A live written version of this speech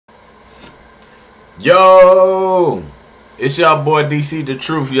Yo, it's y'all boy DC the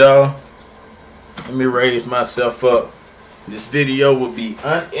Truth, y'all. Let me raise myself up. This video will be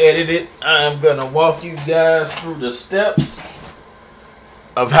unedited. I'm gonna walk you guys through the steps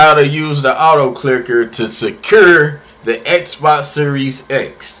of how to use the auto clicker to secure the Xbox Series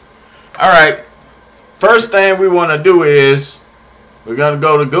X. Alright, first thing we want to do is we're gonna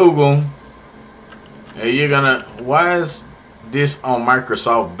go to Google and you're gonna, why is this on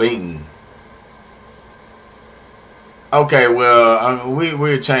Microsoft Bing? Okay, well,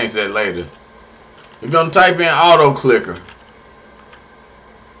 we'll change that later. You're going to type in auto clicker.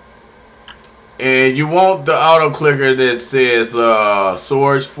 And you want the auto clicker that says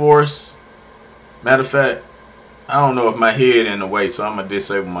Source Force. Matter of fact, I don't know if my head in the way, so I'm going to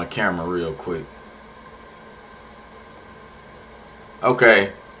disable my camera real quick.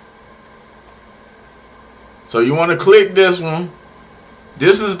 Okay. So you want to click this one.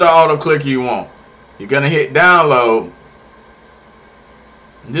 This is the auto clicker you want. You're going to hit download.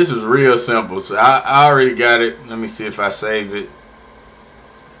 This is real simple. So I already got it. Let me see if I save it.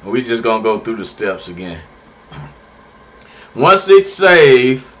 We just going to go through the steps again. Once it's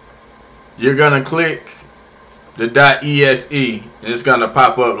saved, you're going to click the .exe and it's going to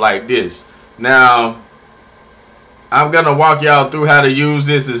pop up like this. Now, I'm going to walk y'all through how to use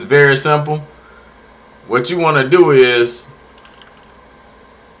this. It's very simple. What you want to do is,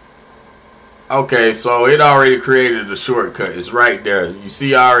 okay, so it already created a shortcut. It's right there. You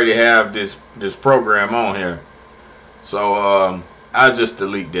see, I already have this program on here. So I'll just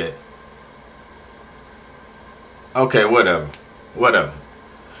delete that. Okay, whatever.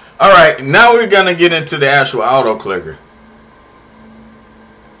 Alright, now we're going to get into the actual auto clicker.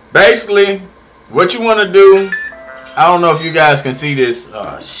 Basically, what you want to do, I don't know if you guys can see this.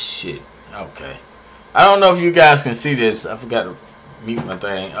 Oh, shit. Okay. I don't know if you guys can see this. I forgot to mute my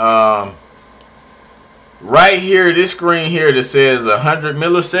thing. Right here, this screen here that says 100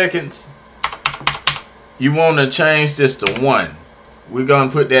 milliseconds, you want to change this to 1. We're going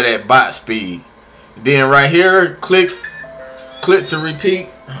to put that at bot speed. Then right here, click to repeat.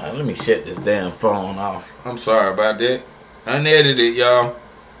 Let me shut this damn phone off. I'm sorry about that. Unedited, y'all.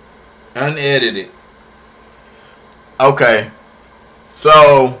 Unedited. Okay.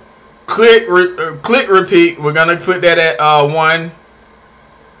 So, click repeat. We're going to put that at 1.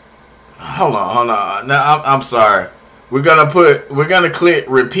 Hold on. Now I'm sorry. We're gonna click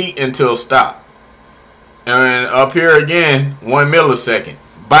repeat until stop. And up here again, 1 millisecond.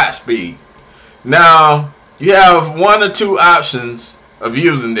 Bot speed. Now you have one or two options of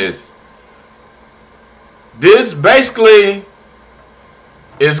using this. This basically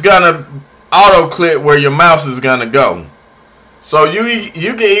is gonna auto click where your mouse is gonna go. So you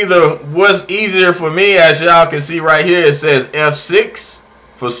can either, what's easier for me, as y'all can see right here, it says F6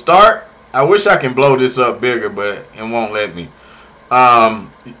 for start. I wish I can blow this up bigger, but it won't let me.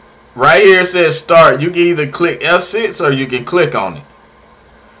 Right here it says start. You can either click F6 or you can click on it.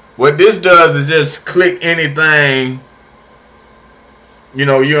 What this does is just click anything. You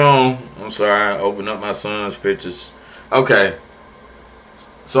know, you're on. I'm sorry, I opened up my son's pictures. Okay.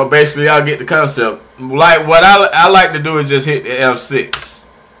 So basically, y'all get the concept. Like what I like to do is just hit the F6.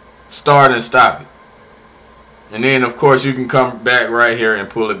 Start and stop it. And then, of course, you can come back right here and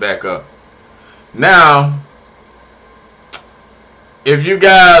pull it back up. Now, if you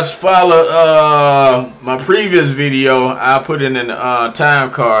guys follow my previous video, I put it in the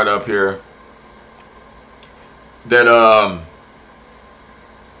time card up here. That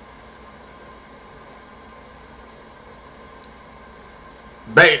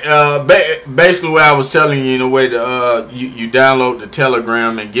basically what I was telling you, in a way that you download the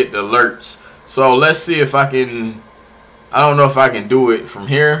Telegram and get the alerts. So let's see if I can. I don't know if I can do it from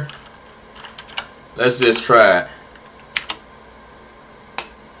here. Let's just try it.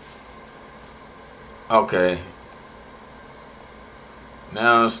 Okay.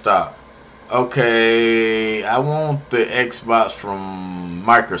 Now stop. Okay, I want the Xbox from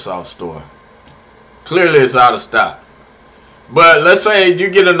Microsoft Store. Clearly it's out of stock. But let's say you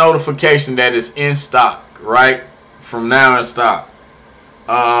get a notification that it's in stock, right? From now in stock.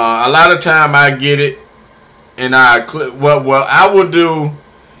 A lot of time I get it and I click. What I will do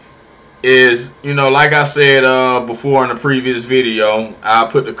is, you know, like I said before in the previous video, I'll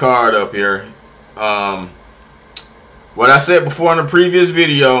put the card up here. What I said before in the previous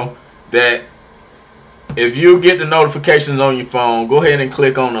video, that if you get the notifications on your phone, go ahead and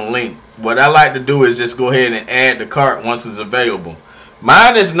click on the link. What I like to do is just go ahead and add the cart once it's available.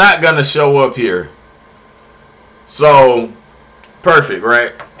 Mine is not going to show up here. So, perfect,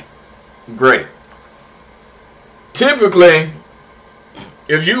 right? Great. Typically,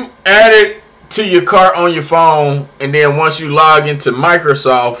 if you add it to your cart on your phone, and then once you log into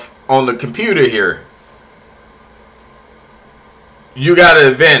Microsoft on the computer here, you got an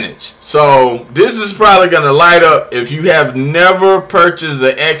advantage. So this is probably going to light up if you have never purchased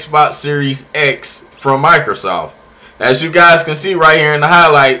the Xbox Series X from Microsoft. As you guys can see right here in the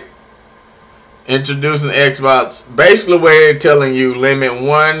highlight, introducing Xbox, basically where they're telling you limit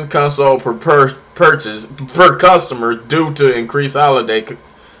one console per purchase per customer due to increased holiday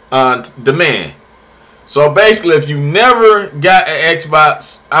demand. So basically, if you never got an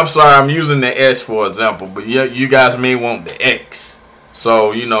Xbox, I'm sorry, I'm using the S for example, but you guys may want the X.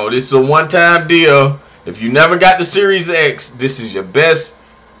 So, you know, this is a one-time deal. If you never got the Series X, this is your best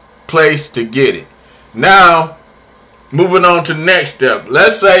place to get it. Now, moving on to the next step.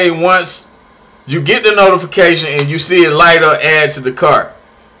 Let's say once you get the notification and you see it light up, add to the cart.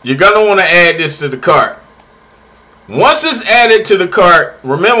 You're going to want to add this to the cart. Once it's added to the cart,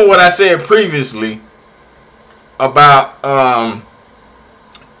 remember what I said previously about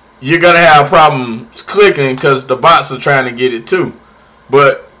you're going to have problems clicking because the bots are trying to get it too.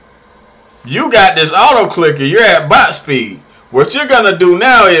 But you got this auto clicker, you're at bot speed. What you're going to do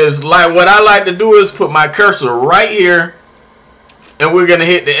now is, like what I like to do is put my cursor right here, and we're going to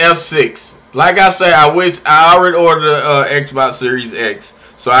hit the F6. Like I say, I already ordered the Xbox Series X,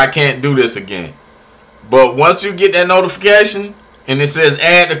 so I can't do this again. But once you get that notification and it says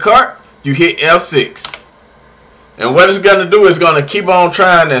add to cart, you hit F6. And what it's going to do is going to keep on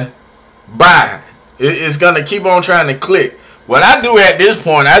trying to buy. It's going to keep on trying to click. What I do at this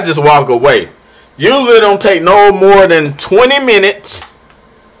point, I just walk away. Usually it don't take no more than 20 minutes.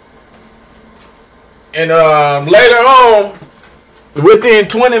 And later on, within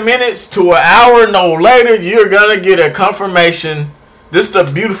 20 minutes to an hour, no later, you're going to get a confirmation. This is the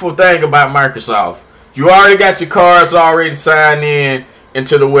beautiful thing about Microsoft. You already got your cards already signed in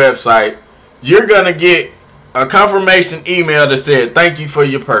into the website. You're going to get a confirmation email that said, thank you for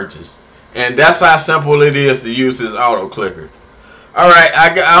your purchase. And that's how simple it is to use this auto clicker. Alright,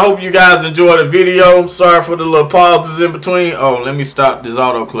 I hope you guys enjoyed the video. Sorry for the little pauses in between. Oh, let me stop this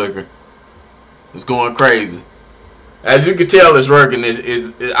auto clicker. It's going crazy. As you can tell, it's working.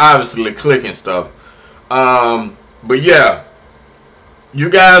 It's obviously clicking stuff. But yeah, you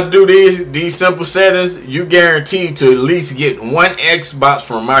guys do these simple settings, you guarantee to at least get one Xbox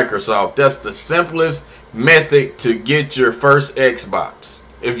from Microsoft. That's the simplest method to get your first Xbox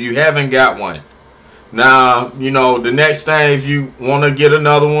if you haven't got one. Now, you know, the next thing, if you want to get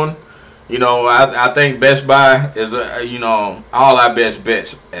another one, you know, I think Best Buy is, you know, all our best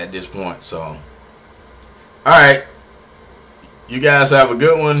bets at this point. So, all right. You guys have a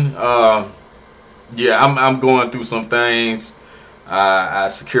good one. Yeah, I'm going through some things. I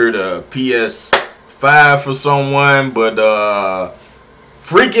secured a PS5 for someone, but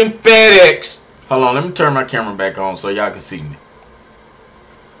freaking FedEx. Hold on, let me turn my camera back on so y'all can see me.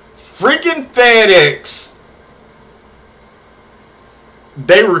 Freaking FedEx.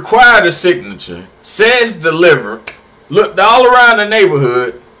 They required a signature. Says deliver. Looked all around the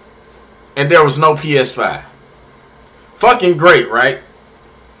neighborhood, and there was no PS5. Fucking great, right?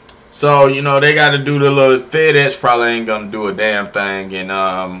 So, you know, they got to do the little FedEx probably ain't going to do a damn thing.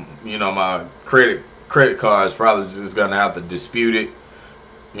 And, you know, my credit card is probably just going to have to dispute it.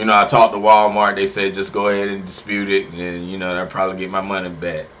 You know, I talked to Walmart. They said just go ahead and dispute it. And, you know, they'll probably get my money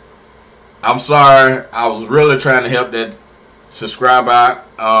back. I'm sorry. I was really trying to help that subscriber out.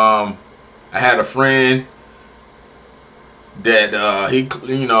 I had a friend that,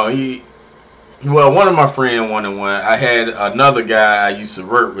 well, one of my friends wanted one. I had another guy I used to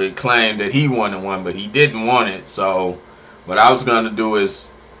work with claim that he wanted one, but he didn't want it. So what I was going to do is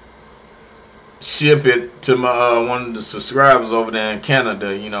ship it to my one of the subscribers over there in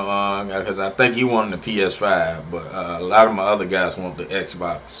Canada, you know, because I think he wanted the PS5, but a lot of my other guys want the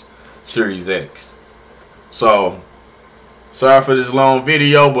Xbox Series X. So sorry for this long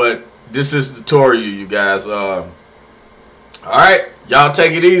video, but this is the tutorial, you guys. Alright, y'all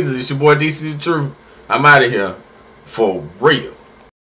take it easy. It's your boy DC the Truth. I'm out of here for real.